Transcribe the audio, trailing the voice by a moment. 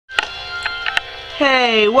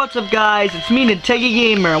Hey, what's up guys? It's me, Nintegi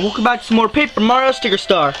Gamer, and welcome back to some more Paper Mario Sticker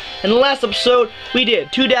Star. In the last episode, we did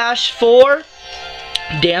 2-4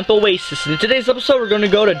 Damp Oasis. In today's episode, we're going to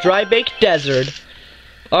go to Dry Baked Desert.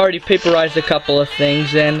 Already paperized a couple of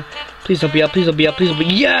things, and please don't be up, please don't be up, please don't be.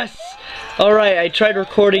 Yes! Alright, I tried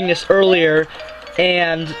recording this earlier,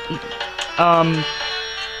 and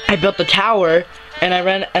I built the tower, and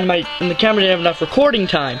the camera didn't have enough recording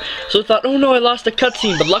time. So I thought, oh no, I lost the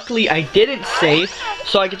cutscene. But luckily I didn't save,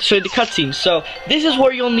 so I get to show you the cutscene. So this is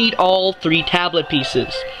where you'll need all 3 tablet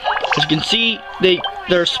pieces. As you can see,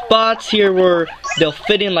 there are spots here where they'll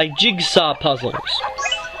fit in like jigsaw puzzles.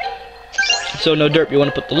 So no derp, you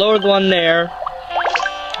want to put the lower one there,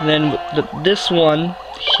 and then this one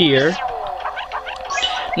here.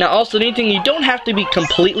 Now also, anything, you don't have to be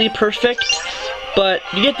completely perfect, but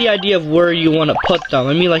you get the idea of where you want to put them.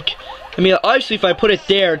 I mean, obviously if I put it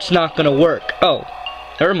there, it's not gonna work. Oh,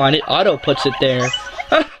 never mind, it auto puts it there.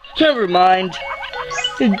 Never mind.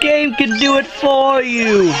 The game can do it for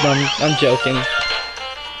you. I'm joking.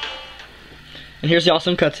 And here's the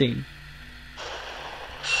awesome cutscene.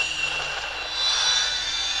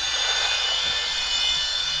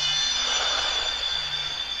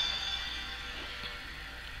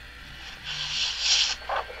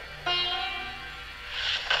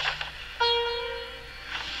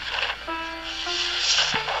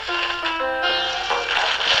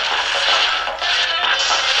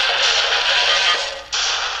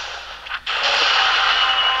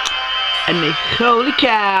 And holy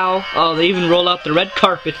cow! Oh, they even roll out the red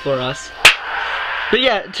carpet for us. But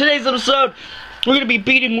yeah, today's episode, we're gonna be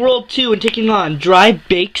beating World 2 and taking on Dry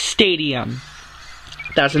Baked Stadium.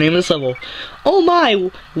 That's the name of this level. Oh my!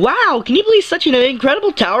 Wow! Can you believe such an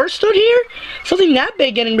incredible tower stood here? Something that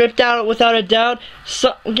big getting ripped out without a doubt.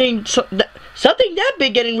 Something that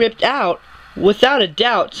big getting ripped out without a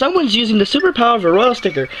doubt. Someone's using the superpower of a royal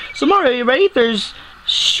sticker. So Mario, are you ready? There's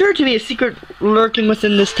sure to be a secret lurking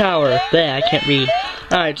within this tower. There, I can't read.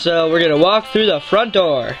 Alright, so we're gonna walk through the front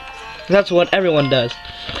door. That's what everyone does.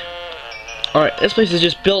 Alright, this place is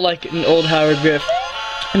just built like an old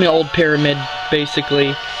old pyramid,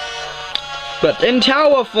 basically. But in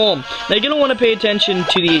tower form. Now you're gonna want to pay attention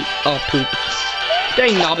to the... oh, poop.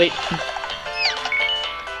 Dang knobbit.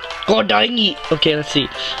 God dang it. Okay, let's see.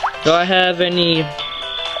 Do I have any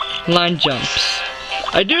line jumps?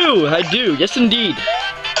 I do, yes indeed.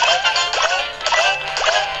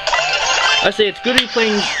 I say it's good to be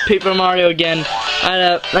playing Paper Mario again. I had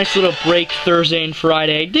a nice little break Thursday and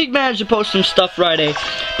Friday. I did manage to post some stuff Friday,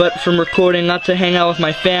 but from recording, not to hang out with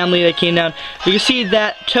my family that came down. You can see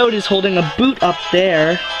that Toad is holding a boot up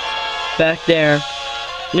there, back there.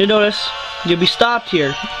 You notice, you'll be stopped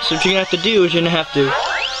here. So what you're gonna have to do is you're gonna have to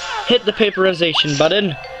hit the paperization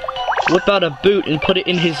button, whip out a boot and put it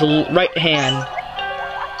in his right hand.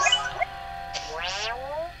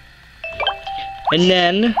 And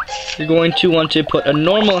then, you're going to want to put a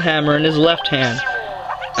normal hammer in his left hand.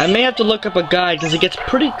 I may have to look up a guide because it gets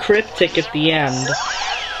pretty cryptic at the end.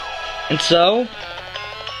 And so...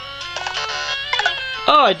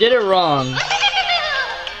 oh, I did it wrong.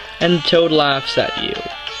 And Toad laughs at you.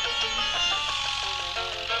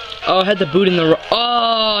 Oh, I had the boot in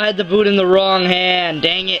the wrong hand.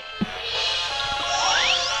 Dang it.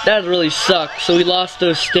 That really sucked. So we lost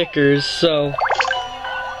those stickers, so...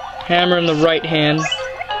 hammer in the right hand.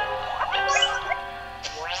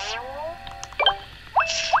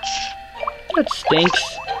 That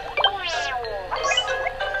stinks.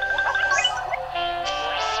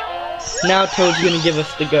 Now Toad's gonna give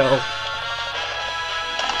us the go.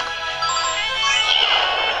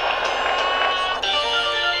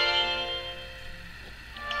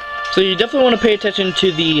 So you definitely want to pay attention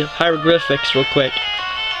to the hieroglyphics real quick.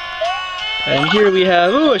 And here we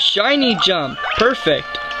have, ooh, a shiny jump. Perfect.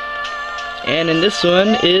 And in this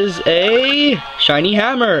one is a shiny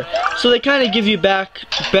hammer. So they kind of give you back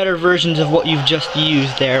better versions of what you've just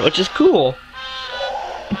used there, which is cool.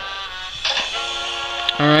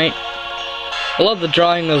 Alright. I love the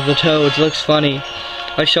drawing of the toads, it looks funny.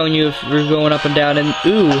 Like showing you if we're going up and down, and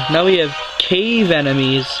ooh, now we have cave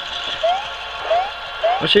enemies.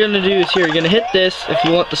 What you're gonna do is here, you're gonna hit this if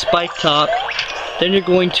you want the spike top. Then you're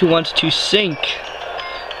going to want to sink.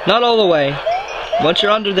 Not all the way. Once you're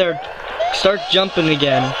under there, start jumping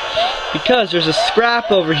again, because there's a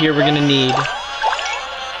scrap over here we're gonna need.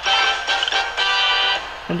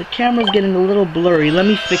 And the camera's getting a little blurry. Let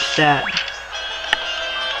me fix that.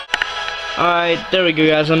 Alright, there we go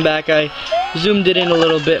guys, I'm back. I zoomed it in a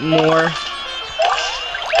little bit more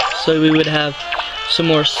so we would have some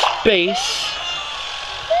more space.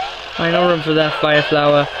 I no room for that fire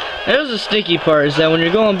flower. There's the sticky part, is that when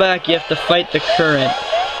you're going back, you have to fight the current.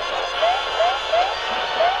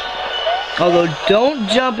 Although, don't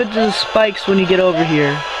jump into the spikes when you get over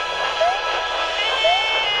here.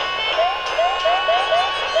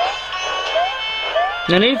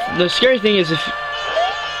 And the scary thing is if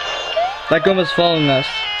that Goomba's following us.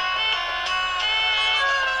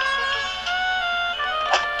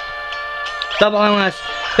 Stop following us.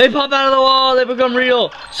 They pop out of the wall, they become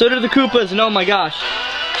real. So do the Koopas, and oh my gosh.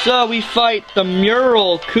 So we fight the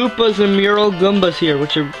mural Koopas and mural Goombas here,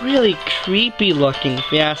 which are really creepy looking,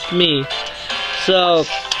 if you ask me. So,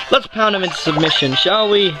 let's pound them into submission, shall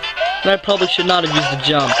we? And I probably should not have used the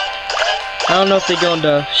jump. I don't know if they go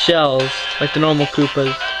into shells, like the normal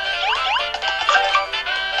Koopas.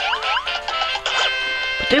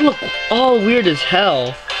 But they look all weird as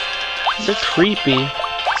hell. They're creepy.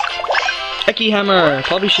 Eki Hammer!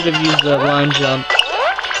 Probably should have used the line jump.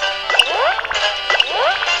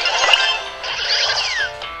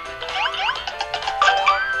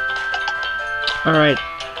 Alright.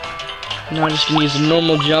 Now I'm just gonna use a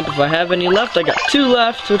normal jump if I have any left. I got 2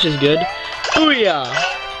 left, which is good. Booyah!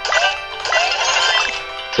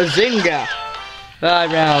 Bazinga! I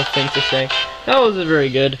ran out of things to say. That wasn't very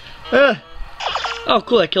good. Oh,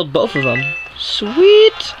 cool, I killed both of them.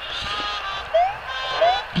 Sweet!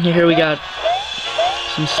 And here we got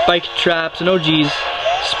some spike traps, and oh geez,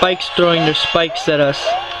 spikes throwing their spikes at us.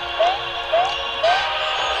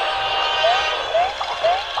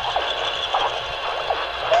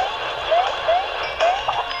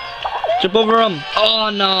 Jump over them.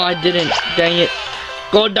 Oh no, I didn't. Dang it.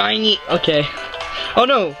 Go dang it. Okay. Oh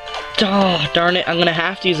no. Oh, darn it. I'm gonna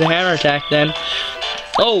have to use a hammer attack then.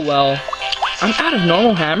 Oh well. I'm out of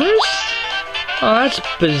normal hammers? Oh, that's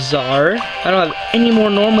bizarre. I don't have any more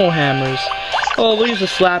normal hammers. Oh, we'll use a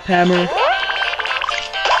slap hammer.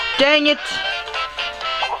 Dang it.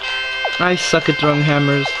 I suck at throwing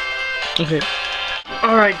hammers. Okay.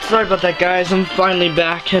 Alright, sorry about that guys. I'm finally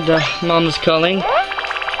back and Mom's calling.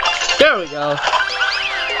 There we go.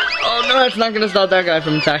 Oh no, that's not gonna stop that guy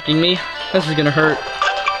from attacking me. This is gonna hurt.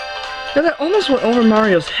 Yeah, that almost went over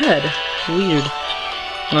Mario's head. Weird.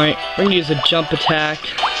 Alright, we're gonna use a jump attack.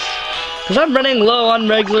 Because I'm running low on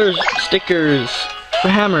regular stickers for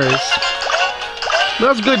hammers.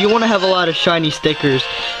 That's good, you want to have a lot of shiny stickers.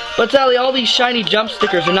 But Sally, all these shiny jump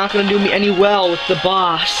stickers are not gonna do me any well with the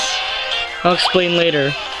boss. I'll explain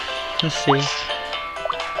later. Let's see.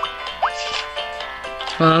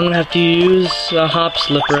 I'm gonna have to use a hop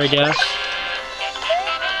slipper, I guess.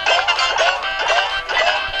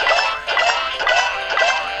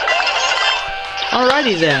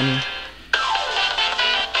 Alrighty then.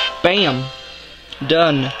 Bam.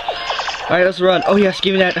 Done. Alright, let's run. Oh yes,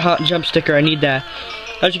 give me that hot jump sticker, I need that.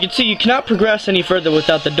 As you can see, you cannot progress any further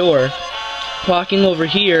without the door. Walking over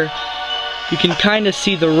here, you can kind of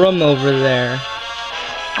see the room over there.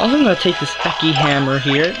 Also, I'm gonna take this Eki hammer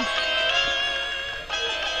here.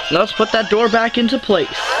 Let's put that door back into place.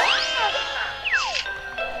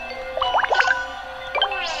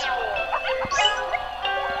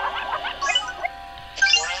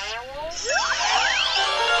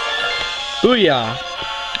 Booyah!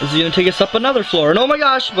 This is gonna take us up another floor. And oh my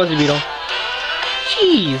gosh, Buzzy Beetle.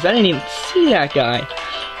 Jeez, I didn't even see that guy.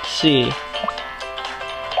 Let's see.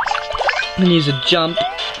 I'm gonna use a jump.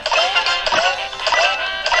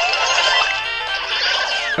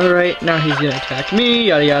 Alright, now he's gonna attack me,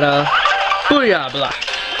 yada yada. Booyah, blah.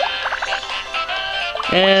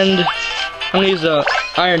 And I'm gonna use a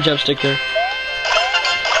iron jump sticker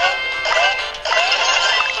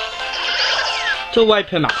to wipe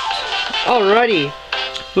him out. Alrighty,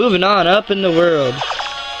 moving on up in the world.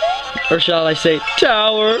 Or shall I say,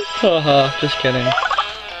 tower? Haha, just kidding.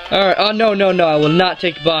 Alright, oh no, I will not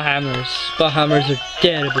take ball hammers. Ball hammers are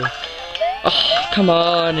terrible. Oh, come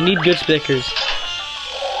on, I need good stickers.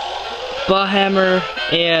 Ball hammer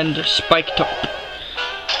and spike top.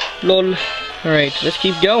 Lol. Alright, let's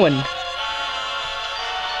keep going.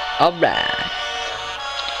 Alright.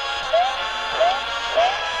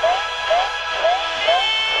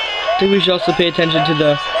 I think we should also pay attention to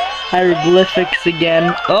the hieroglyphics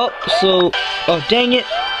again. Oh, dang it.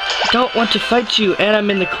 Don't want to fight you, and I'm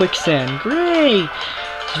in the quicksand. Great.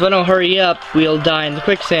 If I don't hurry up, we'll die in the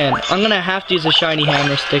quicksand. I'm gonna have to use a shiny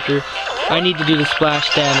hammer sticker. I need to do the splash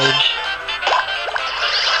damage.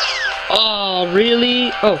 Oh,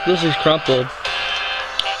 really? Oh, this is crumpled.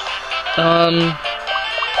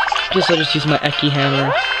 Guess I'll just use my Eki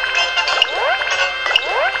hammer.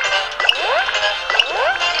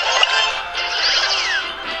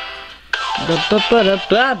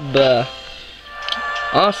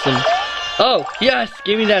 Awesome. Oh, yes!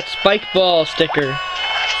 Give me that spike ball sticker.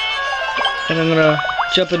 And I'm gonna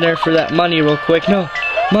jump in there for that money real quick. No,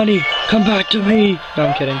 money, come back to me. No,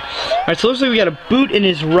 I'm kidding. Alright, so looks like we got a boot in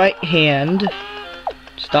his right hand.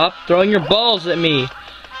 Stop throwing your balls at me.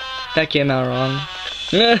 That came out wrong.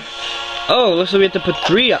 Oh, looks like we have to put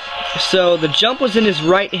 3 up. So the jump was in his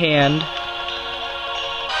right hand.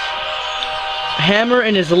 Hammer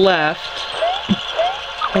in his left.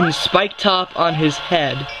 And spike top on his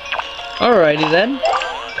head. Alrighty then.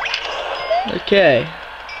 Okay.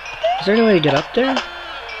 Is there any way to get up there?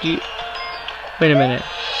 Wait a minute.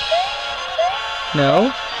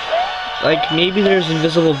 No? Like, maybe there's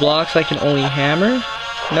invisible blocks I can only hammer?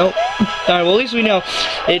 Nope. Alright, well at least we know.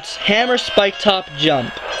 It's hammer, spike top,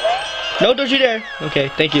 jump. No, don't you dare. Okay,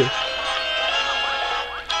 thank you.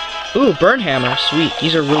 Ooh, burn hammer. Sweet.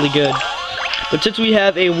 These are really good. But since we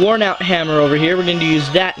have a worn out hammer over here, we're going to use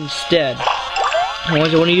that instead.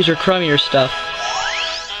 Otherwise I want to use our crummier stuff.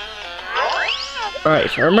 Alright,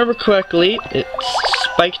 if I remember correctly, it's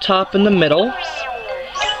spike top in the middle.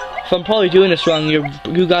 If I'm probably doing this wrong,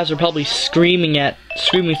 you guys are probably screaming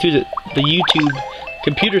through the YouTube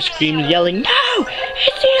computer screen, yelling, "No!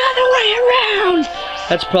 It's the other way around!"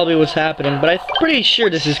 That's probably what's happening, but I'm pretty sure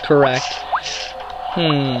this is correct.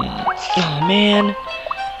 Oh man.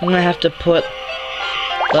 I'm gonna have to put...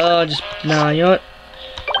 nah, you know what?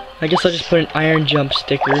 I guess I'll just put an iron jump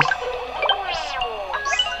sticker.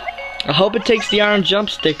 I hope it takes the iron jump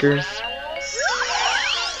sticker.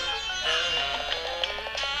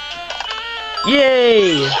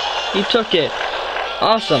 Yay! He took it.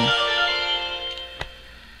 Awesome.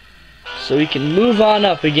 So we can move on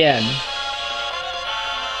up again.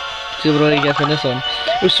 See what do we get from this one.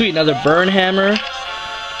 Oh sweet, another burn hammer.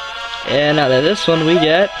 And out of this one we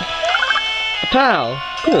get a pow.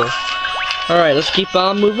 Cool. Alright, let's keep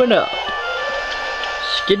on moving up.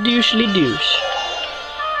 Skidooshly douche.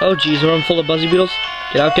 Oh geez, we're full of buzzy beetles.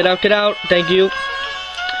 Get out, get out, get out. Thank you.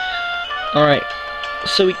 Alright.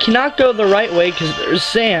 So we cannot go the right way because there's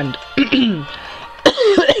sand.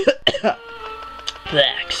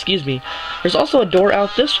 Excuse me. There's also a door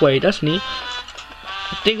out this way. That's neat.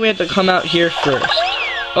 I think we have to come out here first.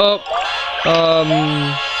 Oh.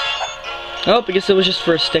 Oh, I guess it was just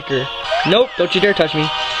for a sticker. Nope, don't you dare touch me.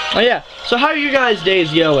 Oh yeah, so how are you guys'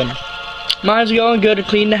 days going? Mine's going good. I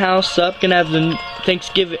cleaned the house up. Gonna have the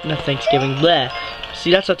Thanksgiving, bleh. See,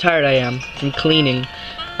 that's how tired I am from cleaning.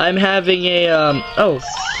 I'm having a, oh,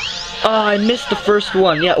 I missed the first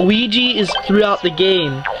one. Yeah, Ouija is throughout the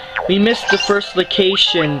game. We missed the first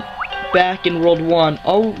location back in World 1.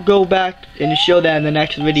 I'll go back and show that in the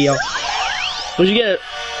next video. But you get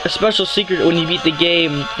a special secret when you beat the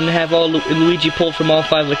game and have all Luigi pulled from all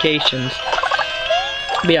 5 locations.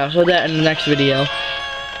 But yeah, I'll show that in the next video.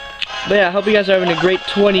 But yeah, I hope you guys are having a great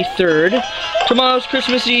 23rd. Tomorrow's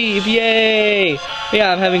Christmas Eve, yay!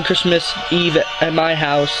 Yeah, I'm having Christmas Eve at my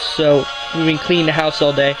house, so we've been cleaning the house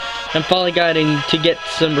all day. I'm finally getting to get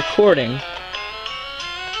some recording.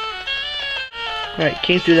 Alright,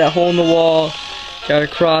 came through that hole in the wall, got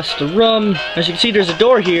across the room. As you can see, there's a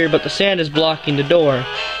door here, but the sand is blocking the door.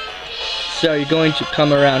 So you're going to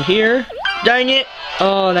come around here. Dang it!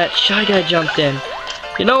 Oh, that shy guy jumped in.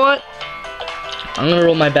 You know what? I'm gonna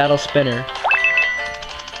roll my battle spinner.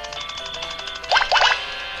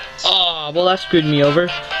 Oh, well that screwed me over.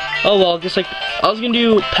 Oh well, just like I was gonna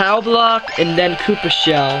do Pow Block and then Koopa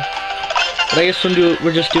Shell, but I guess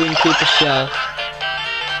we're just doing Koopa Shell.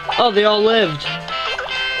 Oh, they all lived.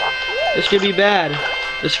 This could be bad.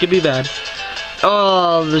 This could be bad.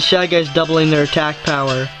 Oh, the Shy Guy's doubling their attack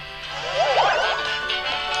power.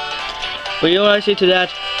 But you know what I say to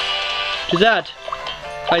that? To that,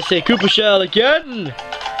 I say Koopa Shell again!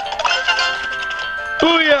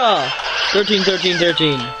 Booyah! 13, 13,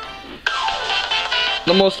 13.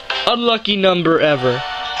 The most unlucky number ever.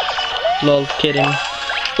 Lol, kidding.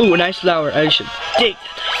 Ooh, a nice flower. I should take that.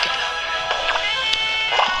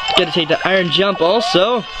 Gotta take the iron jump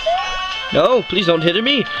also. No, please don't hit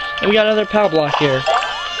me. And we got another power block here.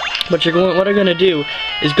 What we're gonna do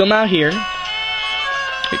is come out here.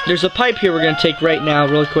 There's a pipe here we're gonna take right now,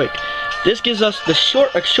 real quick. This gives us the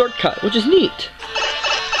shortcut, which is neat.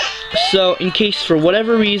 So, in case for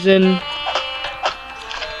whatever reason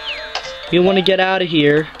we want to get out of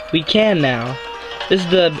here, we can now. This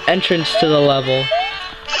is the entrance to the level.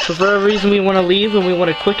 So, for whatever reason we want to leave and we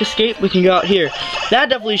want a quick escape, we can go out here. That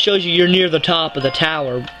definitely shows you're near the top of the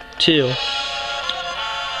tower, too.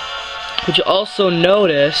 But you also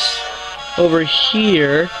notice over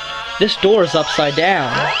here, this door is upside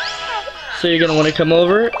down. So you're going to want to come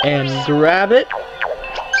over and grab it.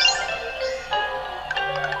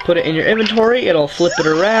 Put it in your inventory. It'll flip it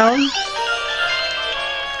around.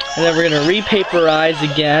 And then we're going to repaperize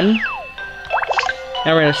again.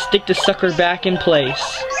 And we're gonna stick the sucker back in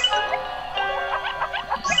place.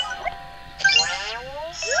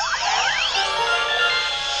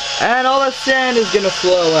 And all that sand is gonna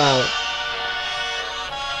flow out.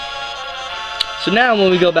 So now when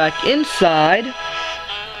we go back inside,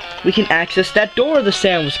 we can access that door the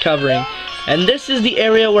sand was covering. And this is the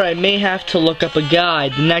area where I may have to look up a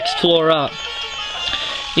guide, the next floor up.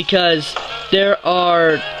 Because there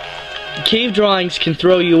are cave drawings can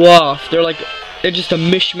throw you off. They're just a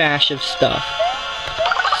mishmash of stuff.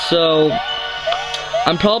 So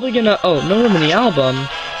I'm probably gonna no room in the album.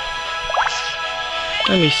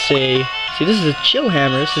 Let me see. See, this is a chill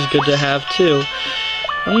hammer. This is good to have too.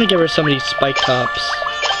 I'm gonna give her some of these spike tops.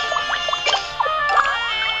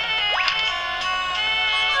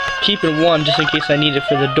 Keeping one just in case I need it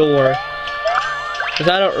for the door. Because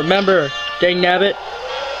I don't remember. Dang nabbit.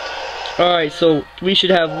 Alright, so we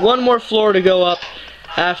should have one more floor to go up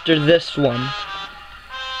after this one.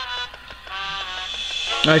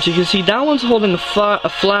 Alright, you can see that one's holding a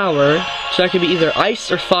flower. So that could be either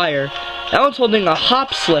ice or fire. That one's holding a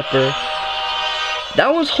hop slipper.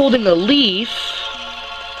 That one's holding a leaf.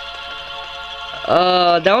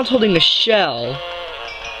 That one's holding a shell.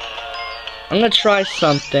 I'm gonna try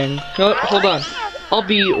something. Hold on. I'll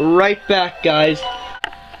be right back, guys.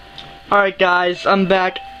 Alright, guys, I'm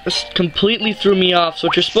back. This completely threw me off. So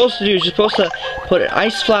what you're supposed to do is you're supposed to put an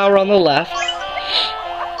ice flower on the left.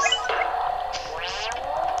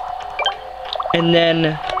 And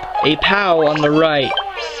then a POW on the right.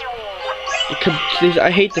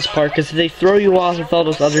 I hate this part because they throw you off with all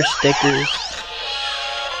those other stickers.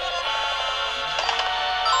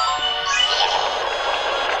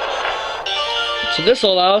 So this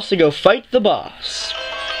will allow us to go fight the boss.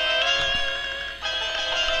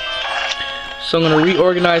 So I'm going to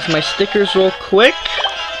reorganize my stickers real quick.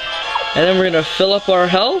 And then we're going to fill up our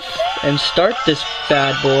health and start this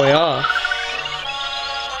bad boy off.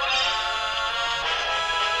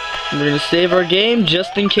 We're going to save our game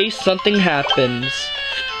just in case something happens.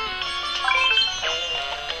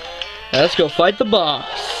 Now let's go fight the boss.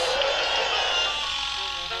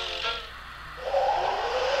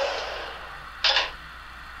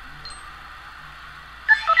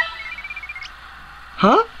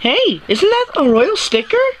 Huh? Hey, isn't that a royal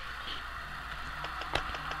sticker?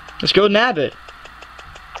 Let's go nab it.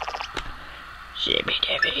 Shibby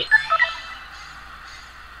dibby.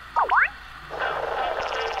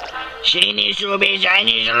 Shiny shooby,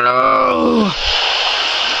 shiny slow.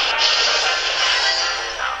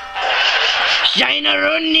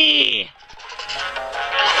 Shine-a-rooney.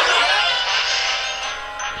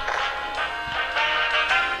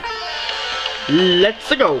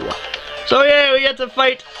 Let's go. So yeah, we get to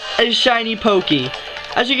fight a shiny Pokey.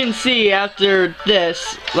 As you can see after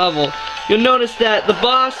this level, you'll notice that the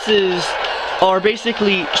bosses are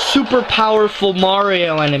basically super powerful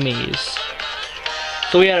Mario enemies.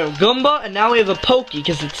 So we had a Goomba, and now we have a Pokey,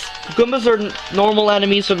 because Goombas are normal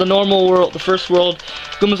enemies for the normal world, the first world.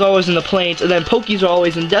 Goomba's always in the plains, and then Pokeys are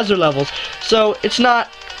always in desert levels. So it's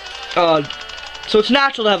not, so it's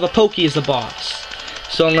natural to have a Pokey as the boss.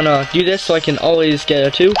 So I'm gonna do this so I can always get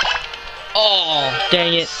a 2. Oh,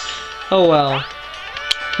 dang it. Oh well.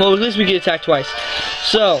 Well, at least we get attacked twice.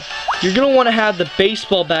 So, you're gonna want to have the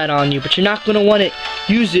baseball bat on you, but you're not gonna want to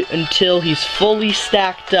use it until he's fully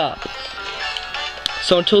stacked up.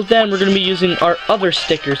 So until then, we're going to be using our other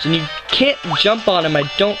stickers, and you can't jump on them, I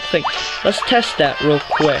don't think. Let's test that real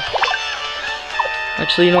quick.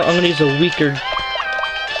 Actually, you know what, I'm going to use a weaker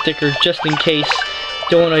sticker just in case.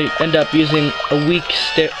 Don't want to end up using a weak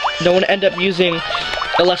stick. Don't want to end up using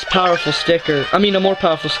a less powerful sticker. I mean, a more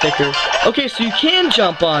powerful sticker. Okay, so you can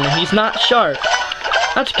jump on him. He's not sharp.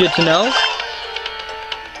 That's good to know.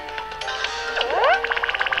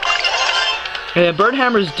 And bird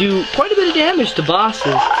hammers do quite a bit of damage to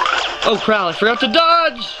bosses. Oh crap, I forgot to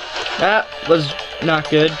dodge! That was not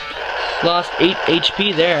good. Lost 8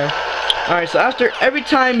 HP there. Alright, so after every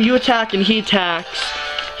time you attack and he attacks,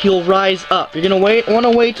 he'll rise up. You're gonna want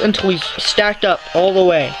to wait until he's stacked up all the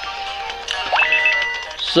way.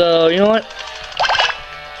 So, you know what?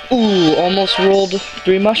 Ooh, almost rolled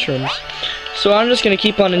 3 mushrooms. So I'm just gonna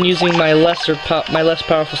keep on using my less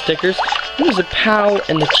powerful stickers. Use the POW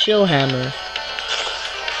and the chill hammer.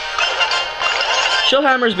 Chill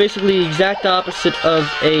hammer is basically the exact opposite of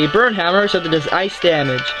a burn hammer, except it does ice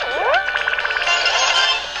damage.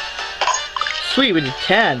 Sweet, we did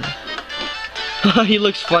 10. He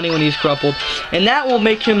looks funny when he's crumpled. And that will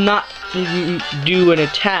make him not do an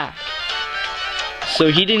attack. So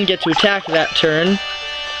he didn't get to attack that turn.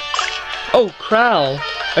 Oh, Crowl.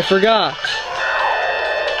 I forgot.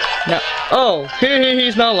 Now, oh,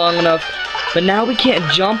 he's not long enough. But now we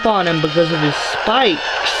can't jump on him because of his spikes.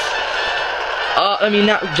 I mean,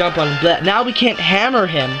 not jump on him, but now we can't hammer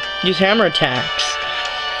him. Use hammer attacks.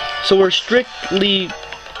 So we're strictly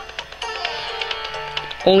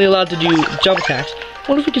only allowed to do jump attacks.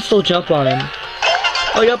 What if we can still jump on him?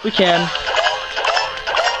 Oh, yep, we can.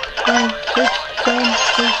 5, 6, 7,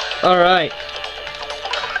 6. Alright.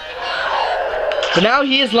 But now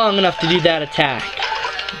he is long enough to do that attack.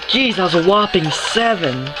 Jeez, that was a whopping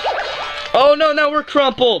 7. Oh no, now we're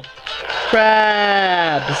crumpled.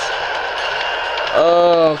 Crabs.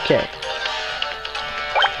 Okay.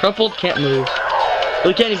 Crumpled, can't move.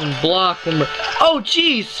 We can't even block when we're... Oh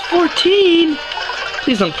jeez, 14!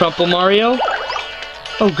 Please don't crumple, Mario.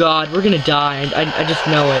 Oh god, we're gonna die. I just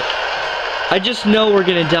know it. I just know we're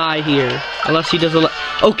gonna die here. Unless he does a lot.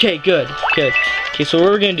 Okay, good. Good. Okay, so what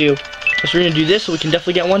we're gonna do is we're gonna do this so we can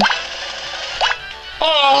definitely get one.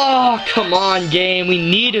 Oh, come on, game. We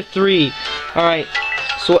need a 3. Alright.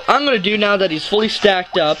 So what I'm gonna do now that he's fully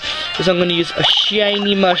stacked up is I'm gonna use a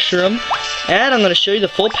shiny mushroom. And I'm gonna show you the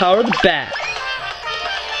full power of the bat.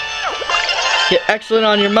 Get excellent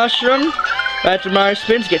on your mushroom. Right after Mario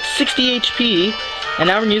spins, get 60 HP. And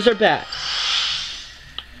now we're gonna use our bat.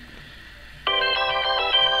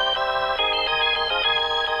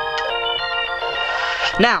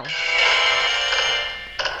 Now.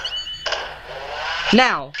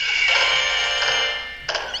 Now.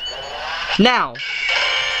 Now.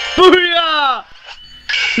 Booyah!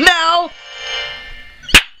 Now.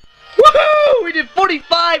 Woohoo! We did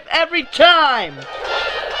 45 every time.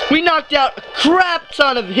 We knocked out a crap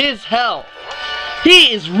ton of his health.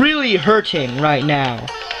 He is really hurting right now.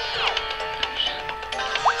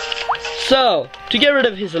 So, to get rid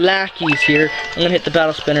of his lackeys here, I'm gonna hit the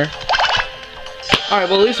battle spinner. Alright,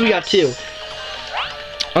 well at least we got 2.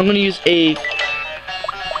 I'm gonna use a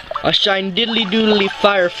shiny diddly doodly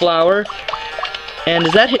fire flower. And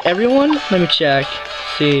does that hit everyone? Let me check.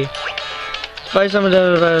 Let's see. Fire summon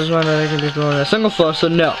a single flow, so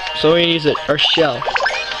no. So we're gonna use it, our shell.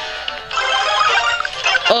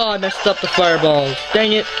 Oh, I messed up the fireballs.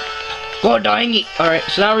 Dang it. Oh, dang it. Alright,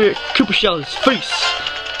 so now we're Koopa Shell his face.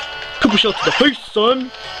 Koopa Shell to the face,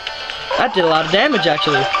 son. That did a lot of damage,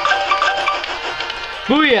 actually.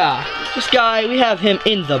 Booyah. This guy, we have him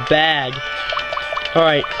in the bag.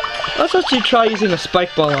 Alright, let's actually try using a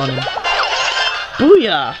spike ball on him.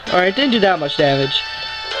 Booyah. Alright, didn't do that much damage.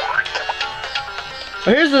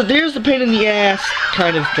 Here's the pain in the ass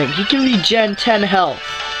kind of thing. He can regen 10 health.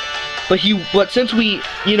 But since we,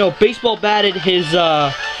 you know, baseball batted his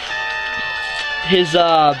other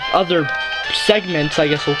segments, I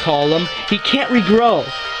guess we'll call them, he can't regrow.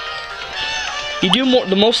 You do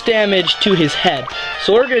the most damage to his head.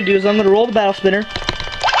 So what we're gonna do is I'm gonna roll the battle spinner.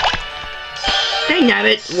 Dang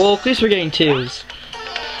it! Well, at least we're getting 2s.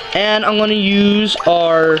 And I'm gonna use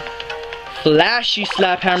our flashy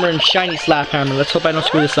slap hammer and shiny slap hammer. Let's hope I don't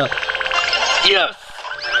screw this up. Yes!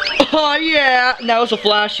 Oh yeah! That was a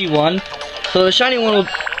flashy one. So the shiny one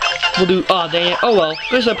will do. Oh dang it! Oh well.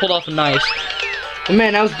 At least I pulled off a nice. But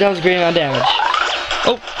man, that was a great amount of damage.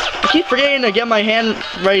 Oh, I keep forgetting to get my hand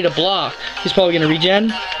ready to block. He's probably gonna regen.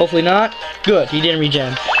 Hopefully not. Good, he didn't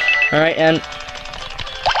regen. All right, and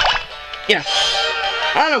yes.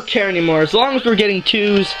 I don't care anymore. As long as we're getting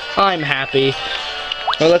 2s, I'm happy.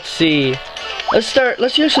 Well, let's see. Let's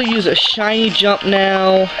actually use a shiny jump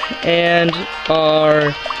now and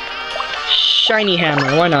our shiny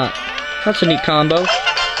hammer. Why not? That's a neat combo.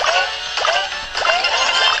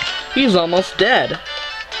 He's almost dead.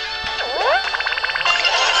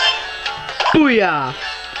 Booyah!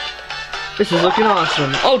 This is looking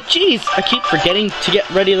awesome. Oh, jeez! I keep forgetting to get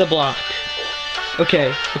ready to block.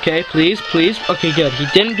 Okay, okay, please, please. Okay, good. He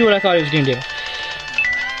didn't do what I thought he was gonna do.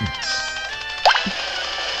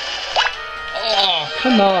 Oh,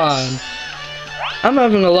 come on. I'm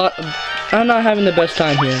not having the best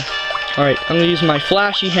time here. Alright, I'm gonna use my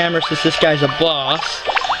flashy hammer since this guy's a boss.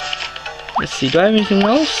 Let's see, do I have anything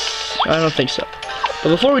else? I don't think so. But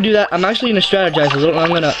before we do that, I'm actually gonna strategize a little, and I'm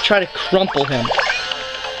gonna try to crumple him.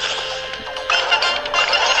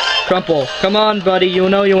 Crumple. Come on, buddy. You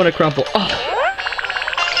know you wanna crumple. Oh.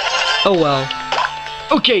 Oh well.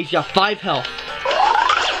 Okay, he's got 5 health.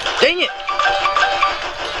 Dang it!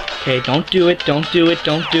 Okay, don't do it, don't do it,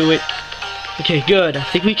 don't do it. Okay, good. I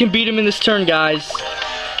think we can beat him in this turn, guys.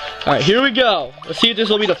 Alright, here we go. Let's see if this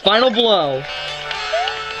will be the final blow.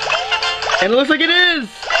 And it looks like it is!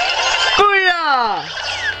 Booyah!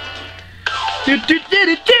 Do do do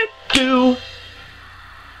do do do.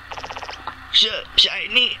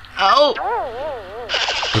 Shiny. Oh!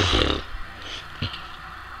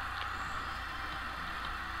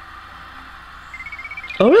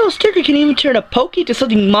 A royal sticker can even turn a pokey to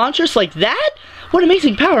something monstrous like that? What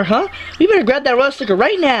amazing power, huh? We better grab that royal sticker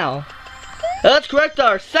right now. Let's correct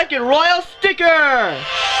our second royal sticker!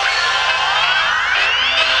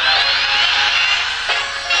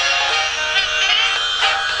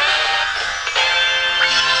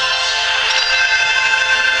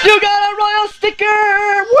 You got a royal sticker!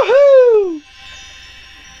 Woohoo!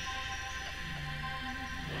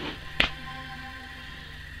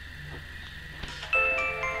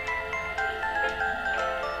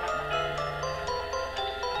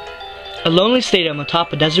 A lonely stadium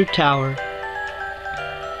atop a desert tower.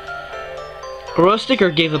 A royal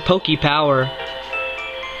sticker gave a pokey power.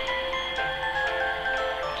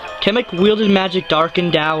 Kamek wielded magic dark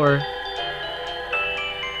and dour.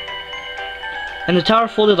 And the tower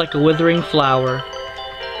folded like a withering flower.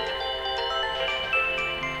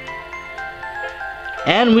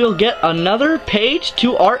 And we'll get another page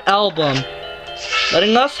to our album,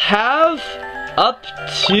 letting us have up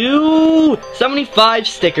to 75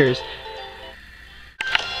 stickers.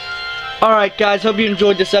 Alright guys, hope you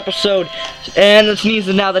enjoyed this episode. And this means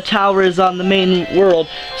that now the tower is on the main world.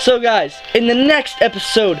 So guys, in the next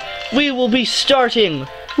episode, we will be starting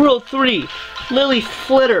World 3, Lily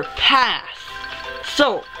Flitter Path.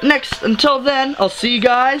 So, until then, I'll see you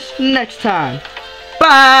guys next time.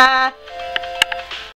 Bye!